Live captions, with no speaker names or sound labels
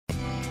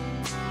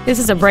This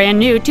is a brand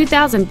new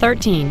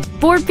 2013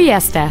 Ford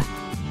Fiesta.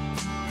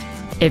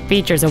 It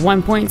features a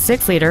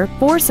 1.6-liter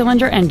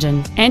four-cylinder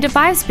engine and a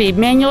 5-speed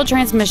manual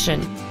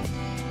transmission.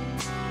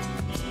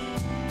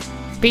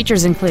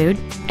 Features include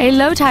a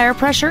low tire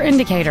pressure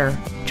indicator,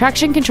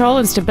 traction control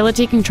and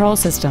stability control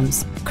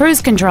systems,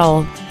 cruise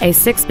control, a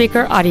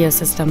 6-speaker audio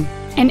system,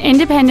 an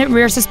independent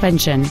rear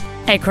suspension,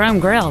 a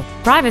chrome grille,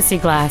 privacy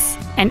glass,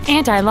 an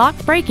anti-lock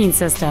braking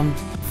system,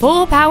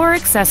 full power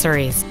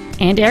accessories,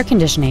 and air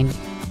conditioning.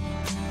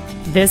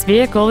 This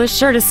vehicle is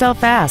sure to sell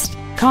fast.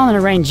 Call and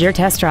arrange your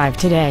test drive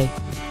today.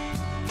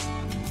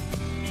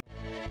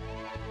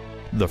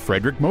 The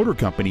Frederick Motor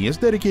Company is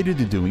dedicated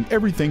to doing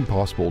everything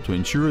possible to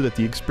ensure that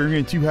the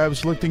experience you have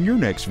selecting your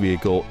next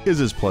vehicle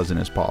is as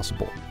pleasant as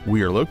possible.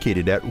 We are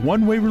located at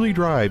 1 Waverley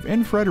Drive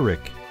in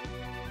Frederick.